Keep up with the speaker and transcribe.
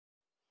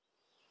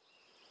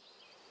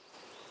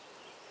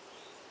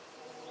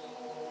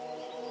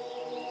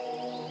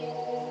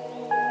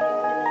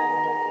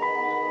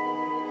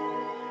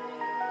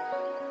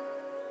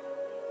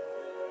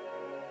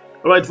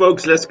All right,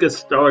 folks, let's get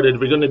started.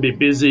 We're going to be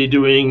busy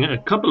doing a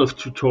couple of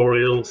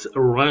tutorials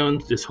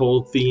around this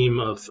whole theme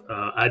of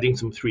adding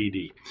some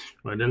 3D.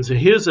 Right, and so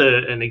here's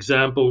an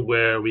example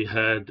where we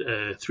had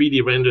a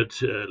 3D rendered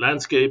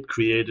landscape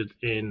created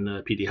in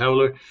PD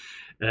Howler,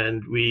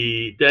 and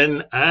we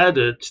then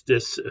added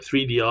this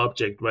 3D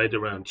object right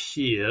around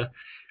here.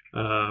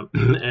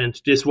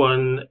 And this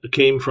one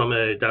came from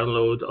a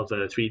download of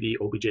a 3D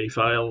OBJ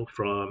file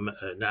from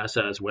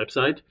NASA's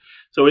website.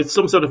 So it's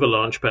some sort of a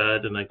launch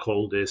pad, and I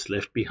call this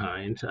left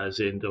behind, as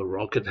in the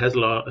rocket has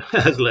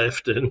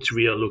left, and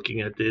we are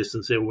looking at this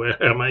and say,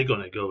 where am I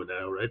going to go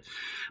now, right?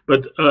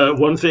 But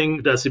one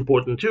thing that's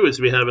important too is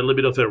we have a little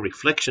bit of a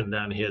reflection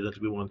down here that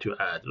we want to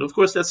add. And of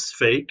course, that's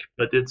fake,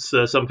 but it's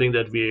something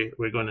that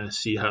we're going to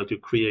see how to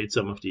create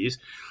some of these.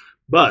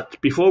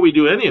 But before we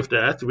do any of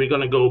that, we're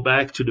going to go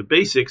back to the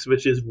basics,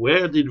 which is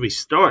where did we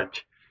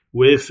start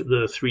with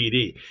the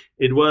 3D?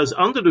 It was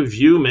under the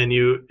View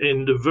menu.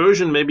 In the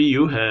version maybe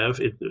you have,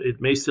 it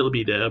may still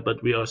be there,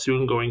 but we are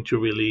soon going to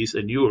release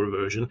a newer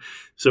version.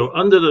 So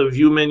under the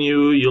View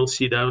menu, you'll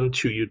see down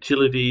to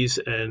Utilities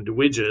and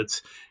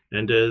Widgets.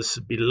 And there's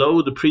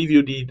below the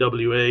Preview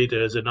DWA,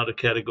 there's another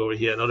category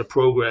here, another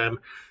program.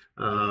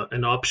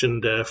 An option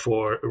there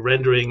for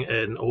rendering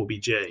an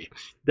OBJ.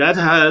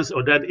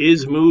 That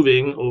is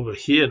moving over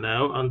here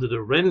now under the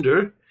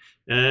render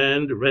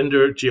and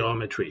render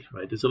geometry,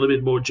 right? It's a little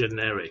bit more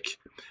generic.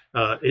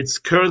 It's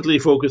currently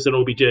focused on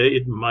OBJ.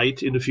 It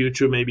might in the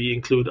future maybe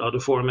include other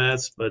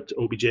formats, but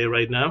OBJ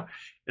right now.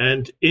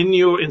 And in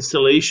your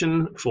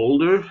installation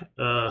folder,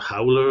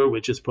 Howler,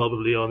 which is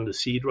probably on the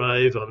C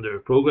drive under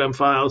Program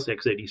Files,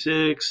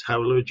 x86,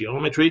 Howler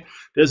Geometry,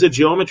 there's a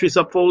Geometry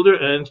subfolder,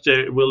 and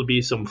there will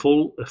be some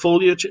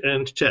foliage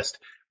and chest.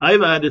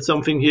 I've added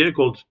something here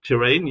called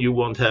Terrain. You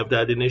won't have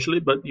that initially,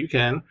 but you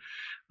can.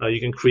 You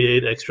can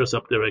create extra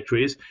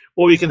subdirectories,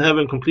 or you can have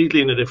them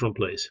completely in a different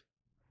place.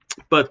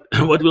 But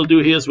what we'll do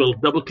here is we'll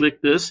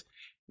double-click this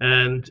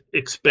and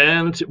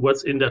expand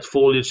what's in that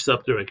foliage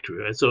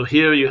subdirectory. Right? So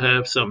here you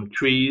have some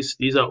trees.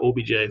 These are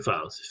OBJ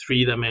files,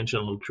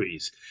 three-dimensional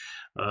trees.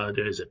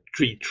 There's a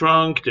tree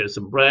trunk, there's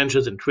some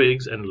branches and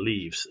twigs and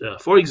leaves.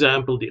 For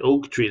example, the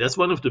oak tree, that's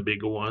one of the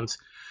bigger ones.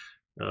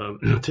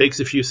 Takes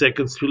a few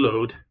seconds to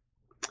load.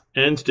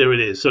 And there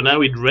it is. So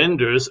now it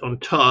renders on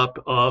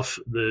top of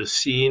the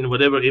scene,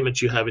 whatever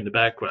image you have in the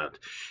background.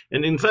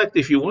 And in fact,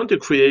 if you want to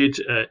create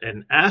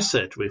an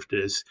asset with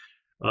this,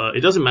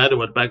 it doesn't matter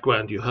what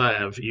background you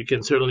have. You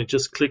can certainly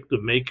just click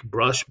the Make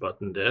Brush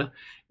button there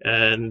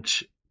and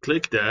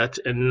click that.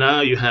 And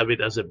now you have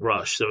it as a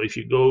brush. So if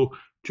you go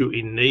to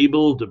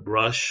enable the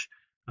brush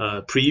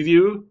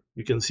preview,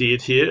 you can see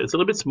it here. It's a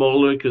little bit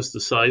smaller because the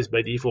size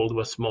by default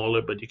was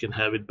smaller, but you can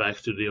have it back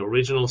to the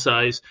original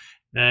size.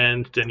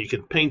 And then you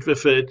can paint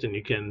with it, and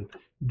you can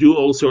do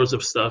all sorts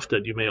of stuff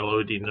that you may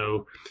already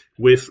know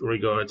with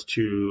regard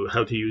to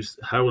how to use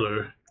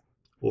Howler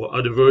or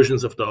other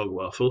versions of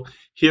Dogwaffle.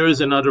 Here is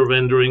another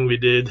rendering we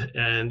did,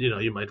 and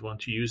you might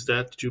want to use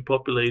that to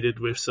populate it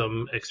with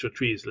some extra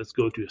trees. Let's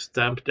go to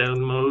stamp down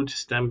mode,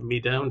 stamp me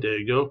down, there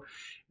you go.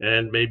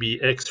 And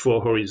maybe X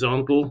for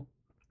horizontal.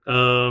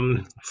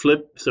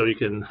 Flip, so you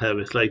can have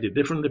a slightly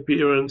different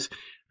appearance.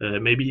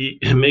 Maybe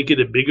make it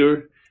a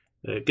bigger.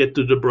 Get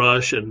to the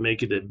brush and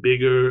make it a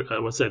bigger,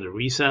 what's that, a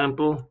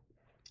resample?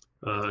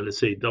 Let's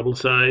say double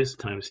size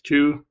times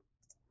 2.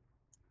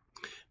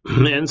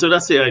 And so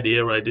that's the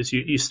idea, right? Is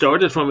you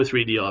started from a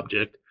 3D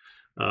object,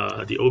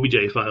 the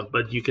OBJ file,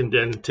 but you can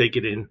then take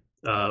it in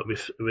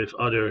with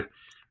other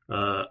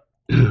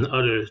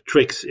other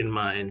tricks in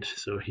mind.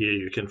 So here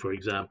you can, for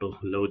example,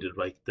 load it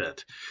like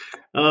that.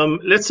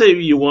 Let's say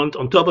you want,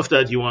 on top of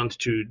that, you want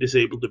to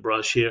disable the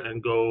brush here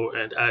and go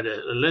and add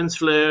a lens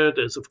flare.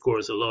 There's, of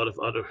course, a lot of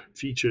other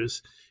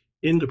features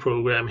in the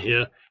program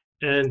here.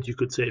 And you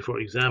could say, for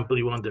example,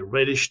 you want the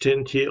reddish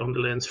tint here on the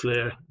lens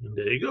flare. And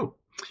there you go.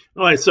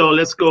 All right, so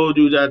let's go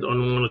do that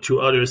on one or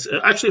two others,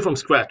 actually from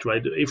scratch,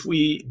 right? If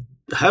we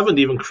haven't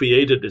even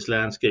created this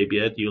landscape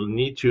yet, you'll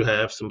need to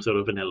have some sort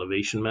of an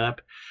elevation map,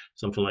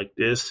 something like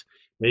this,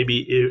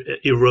 maybe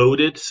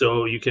erode it,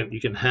 so you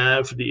can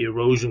have the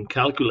erosion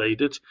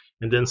calculated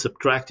and then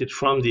subtract it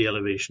from the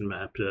elevation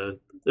map.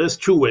 There's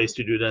two ways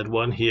to do that.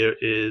 One here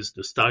is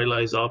the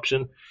stylize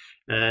option,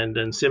 and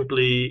then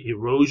simply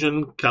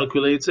erosion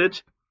calculates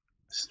it,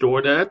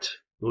 store that,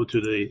 go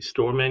to the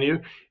store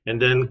menu, and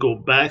then go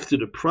back to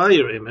the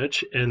prior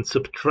image and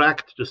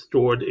subtract the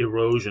stored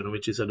erosion,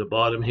 which is at the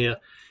bottom here.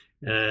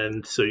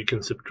 And so you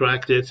can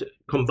subtract it,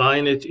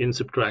 combine it in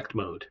subtract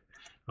mode.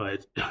 All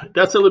right,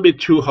 that's a little bit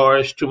too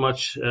harsh, too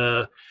much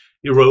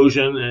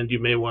erosion, and you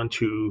may want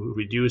to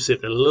reduce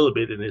it a little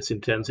bit in its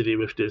intensity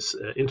with this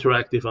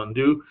interactive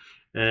undo,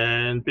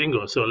 and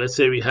bingo. So let's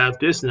say we have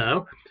this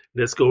now.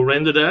 Let's go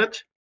render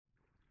that.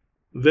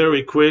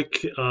 Very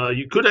quick.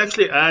 You could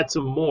actually add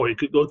some more. You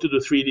could go to the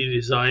 3D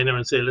designer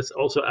and say, let's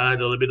also add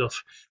a little bit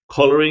of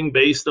coloring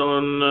based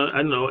on, I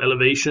don't know,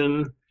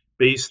 elevation,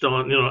 based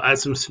on, add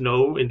some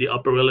snow in the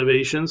upper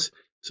elevations.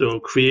 So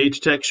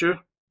create texture.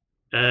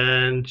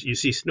 and you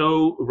see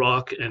snow,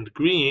 rock, and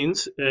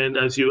greens. And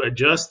as you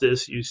adjust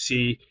this, you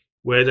see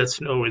where that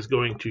snow is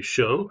going to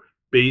show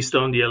based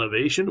on the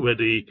elevation, where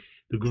the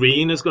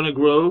green is going to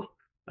grow,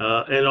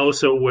 and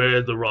also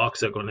where the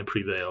rocks are going to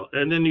prevail.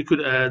 And then you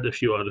could add a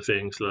few other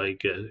things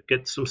like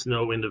get some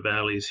snow in the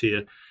valleys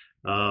here.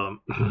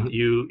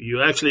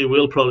 You actually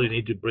will probably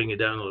need to bring it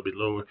down a little bit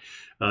lower.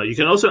 You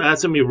can also add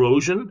some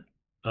erosion,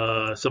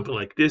 something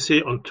like this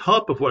here on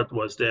top of what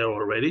was there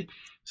already.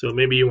 So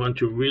maybe you want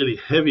to really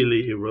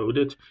heavily erode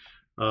it.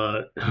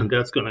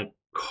 That's going to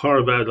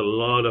carve out a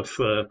lot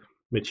of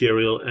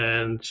material,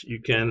 and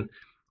you can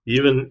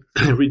even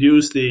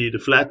reduce the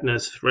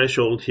flatness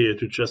threshold here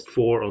to just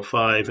 4 or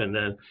 5, and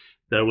then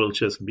that will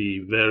just be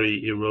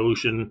very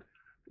erosion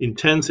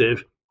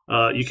intensive.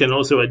 You can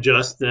also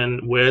adjust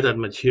then where that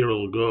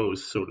material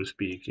goes, so to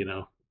speak,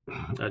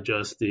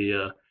 adjust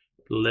the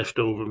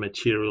leftover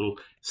material,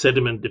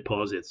 sediment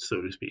deposits,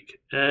 so to speak.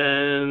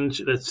 And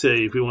let's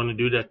say if we want to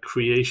do that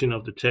creation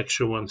of the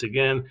texture once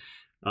again,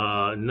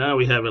 now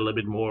we have a little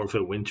bit more of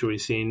a wintry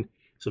scene,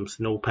 some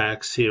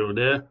snowpacks here or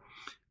there.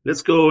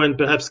 Let's go and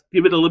perhaps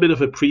give it a little bit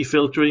of a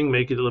pre-filtering,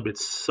 make it a little bit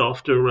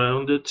softer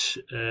around it,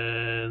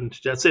 and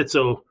that's it.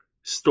 So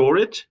store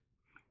it.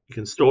 You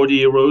can store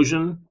the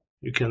erosion.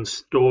 You can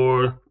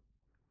store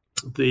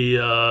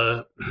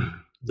the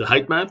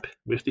height map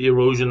with the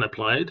erosion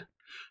applied.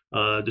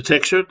 The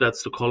texture,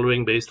 that's the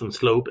coloring based on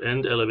slope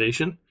and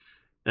elevation.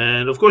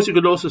 And of course, you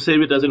could also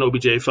save it as an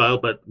OBJ file,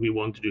 but we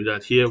want to do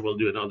that here. We'll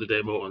do another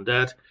demo on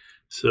that.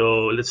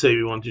 So let's say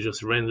we want to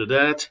just render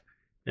that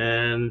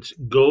and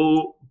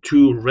go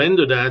to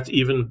render that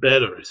even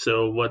better.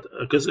 So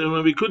because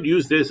we could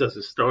use this as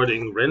a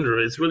starting render,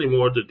 it's really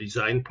more the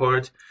design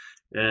part.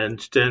 And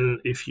then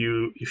if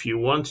you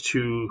want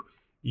to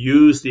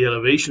use the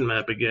elevation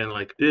map again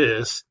like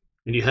this,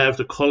 and you have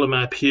the color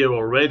map here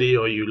already,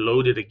 or you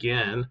load it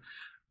again,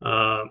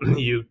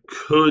 you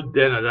could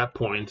then at that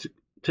point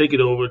take it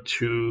over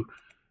to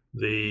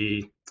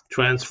the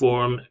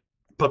transform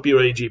Puppy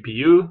Ray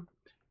GPU,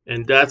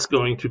 and that's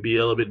going to be a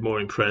little bit more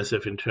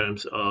impressive in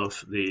terms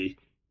of the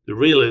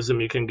realism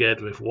you can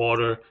get with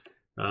water.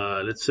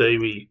 Let's say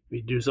we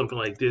do something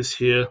like this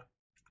here,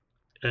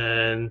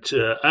 and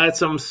add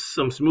some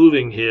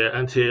smoothing here,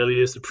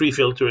 anti-alias, the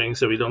pre-filtering,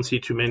 so we don't see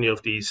too many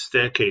of these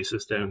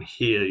staircases down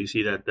here. You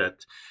see that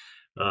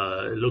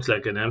it looks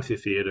like an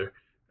amphitheater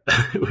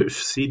with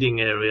seating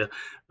area.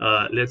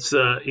 Let's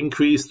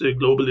increase the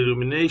global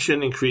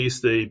illumination, increase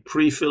the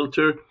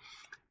pre-filter.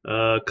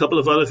 A couple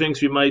of other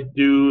things we might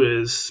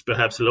do is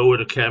perhaps lower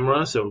the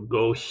camera. So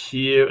go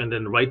here and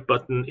then right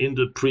button in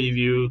the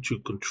preview to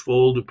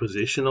control the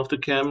position of the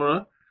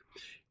camera.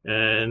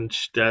 And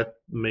that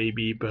may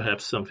be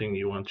perhaps something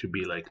you want to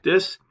be like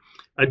this.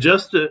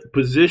 Adjust the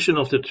position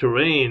of the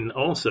terrain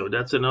also.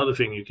 That's another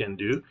thing you can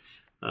do.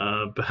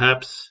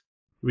 Perhaps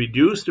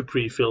reduce the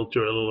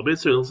pre-filter a little bit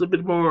so it's a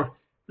bit more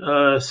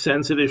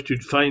sensitive to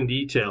fine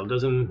detail.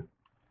 Doesn't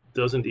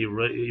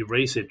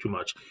erase it too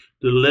much.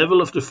 The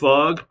level of the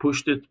fog,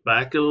 pushed it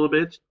back a little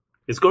bit.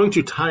 It's going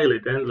to tile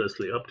it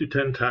endlessly, up to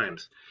 10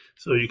 times.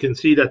 So you can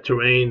see that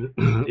terrain,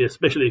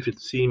 especially if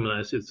it's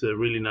seamless, it's a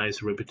really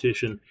nice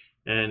repetition,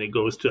 and it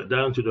goes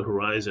down to the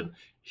horizon.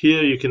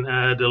 Here you can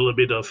add a little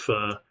bit of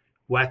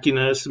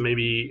wackiness,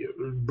 maybe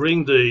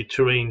bring the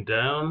terrain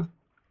down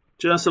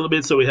just a little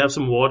bit so we have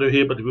some water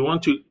here, but we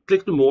want to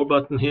click the more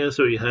button here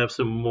so you have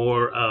some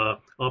more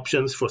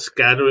options for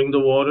scattering the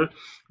water.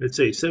 Let's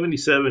say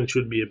 77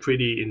 should be a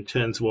pretty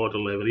intense water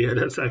level. Yeah,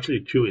 that's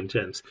actually too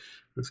intense.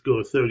 Let's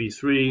go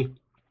 33,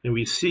 and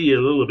we see a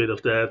little bit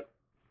of that.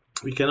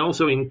 We can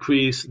also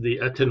increase the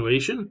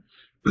attenuation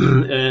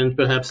and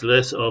perhaps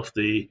less of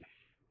the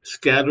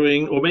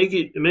scattering, or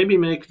maybe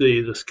make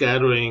the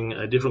scattering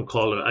a different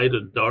color,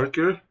 either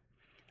darker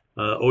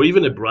or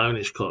even a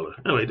brownish color.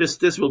 Anyway,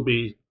 this will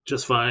be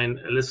just fine.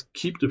 Let's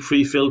keep the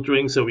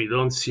pre-filtering so we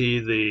don't see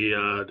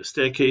the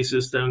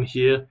staircases down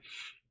here.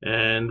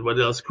 And what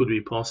else could we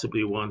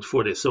possibly want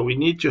for this? So we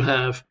need to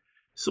have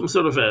some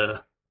sort of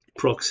a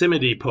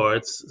proximity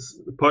parts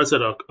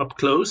that are up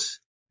close,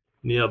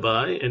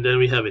 nearby, and then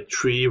we have a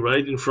tree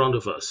right in front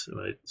of us,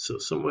 right? So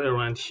somewhere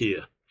around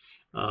here.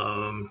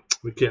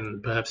 We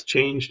can perhaps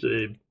change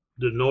the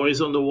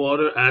noise on the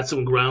water, add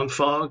some ground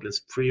fog. Let's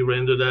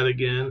pre-render that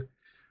again.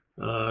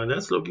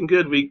 That's looking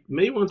good. We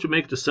may want to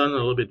make the sun a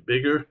little bit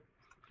bigger.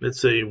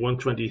 Let's say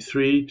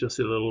 123, just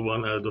a little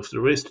one out of the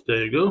wrist.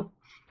 There you go.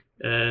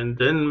 And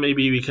then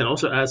maybe we can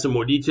also add some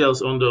more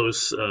details on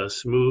those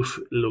smooth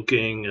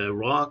looking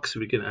rocks.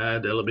 We can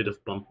add a little bit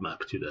of bump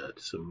map to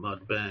that. Some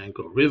mud bank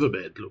or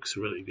riverbed looks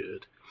really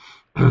good.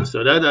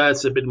 So that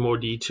adds a bit more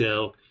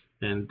detail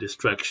and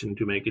distraction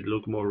to make it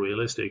look more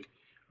realistic.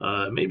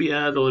 Maybe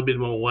add a little bit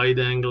more wide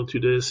angle to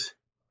this.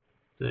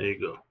 There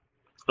you go.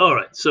 All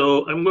right,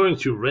 so I'm going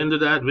to render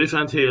that with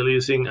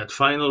anti-aliasing at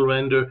final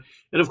render.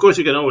 And of course,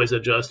 you can always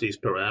adjust these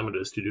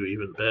parameters to do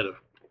even better.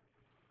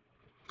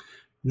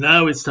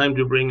 Now it's time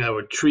to bring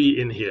our tree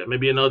in here,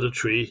 maybe another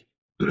tree.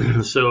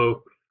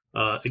 So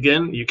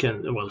again, you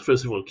can, well,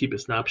 first of all, keep a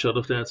snapshot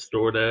of that,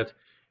 store that.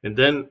 And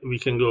then we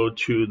can go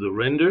to the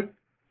render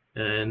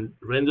and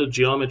render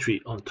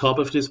geometry on top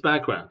of this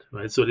background,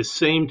 right? So the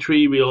same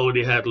tree we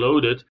already had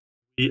loaded,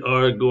 we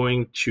are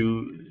going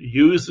to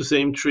use the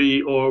same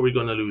tree or we're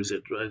going to lose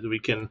it, right? We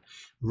can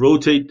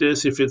rotate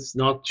this if it's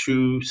not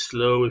too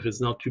slow, if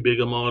it's not too big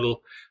a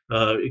model.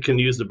 You can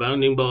use the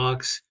bounding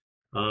box.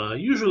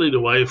 Usually the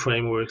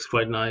wireframe works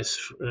quite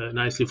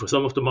nicely for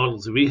some of the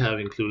models we have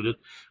included.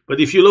 But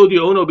if you load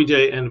your own OBJ,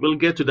 and we'll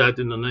get to that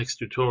in the next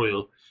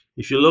tutorial,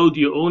 if you load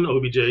your own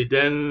OBJ,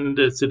 then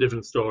that's a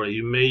different story.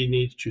 You may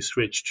need to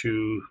switch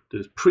to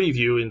the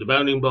preview in the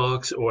bounding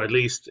box, or at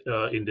least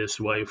in this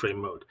wireframe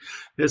mode.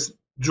 Let's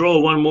draw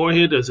one more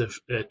here. There's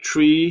a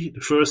tree, the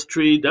first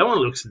tree. That one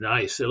looks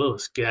nice, a little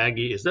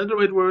scaggy. Is that the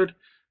right word?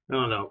 I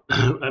don't know.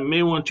 I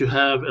may want to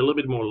have a little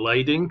bit more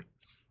lighting.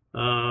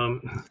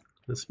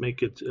 Let's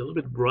make it a little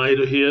bit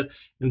brighter here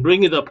and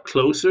bring it up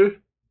closer.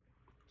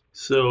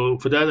 So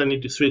for that, I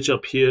need to switch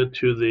up here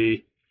to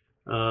the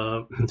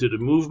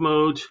move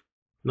mode,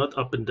 not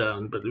up and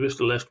down, but with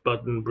the left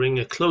button, bring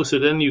it closer.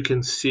 Then you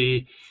can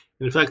see,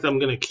 in fact, I'm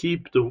going to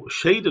keep the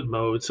shaded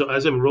mode. So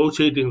as I'm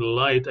rotating the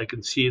light, I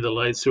can see the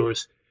light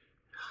source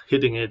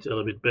hitting it a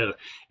little bit better.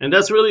 And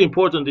that's really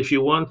important if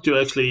you want to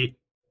actually,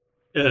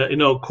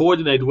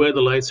 coordinate where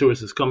the light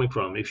source is coming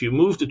from. If you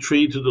move the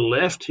tree to the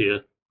left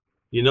here,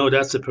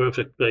 that's a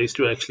perfect place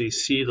to actually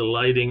see the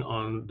lighting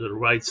on the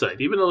right side,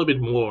 even a little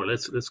bit more.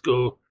 Let's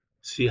go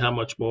see how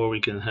much more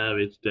we can have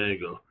it. There you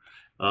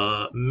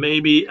go.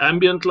 Maybe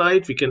ambient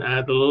light, we can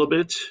add a little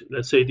bit.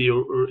 Let's say the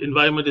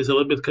environment is a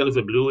little bit kind of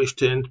a bluish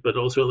tint, but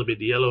also a little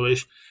bit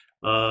yellowish.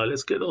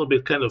 Let's get a little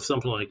bit kind of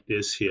something like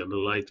this here, the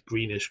light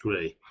greenish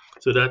gray.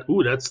 So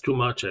that's too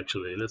much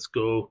actually. Let's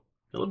go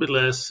a little bit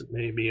less,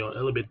 maybe a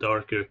little bit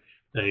darker.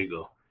 There you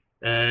go.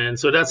 And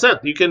so that's it.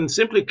 You can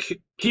simply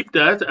keep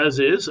that as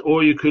is,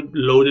 or you could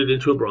load it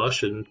into a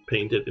brush and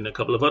paint it in a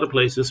couple of other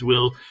places.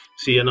 We'll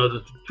see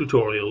another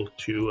tutorial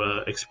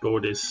to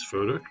explore this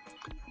further.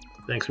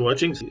 Thanks for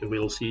watching.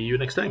 We'll see you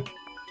next time.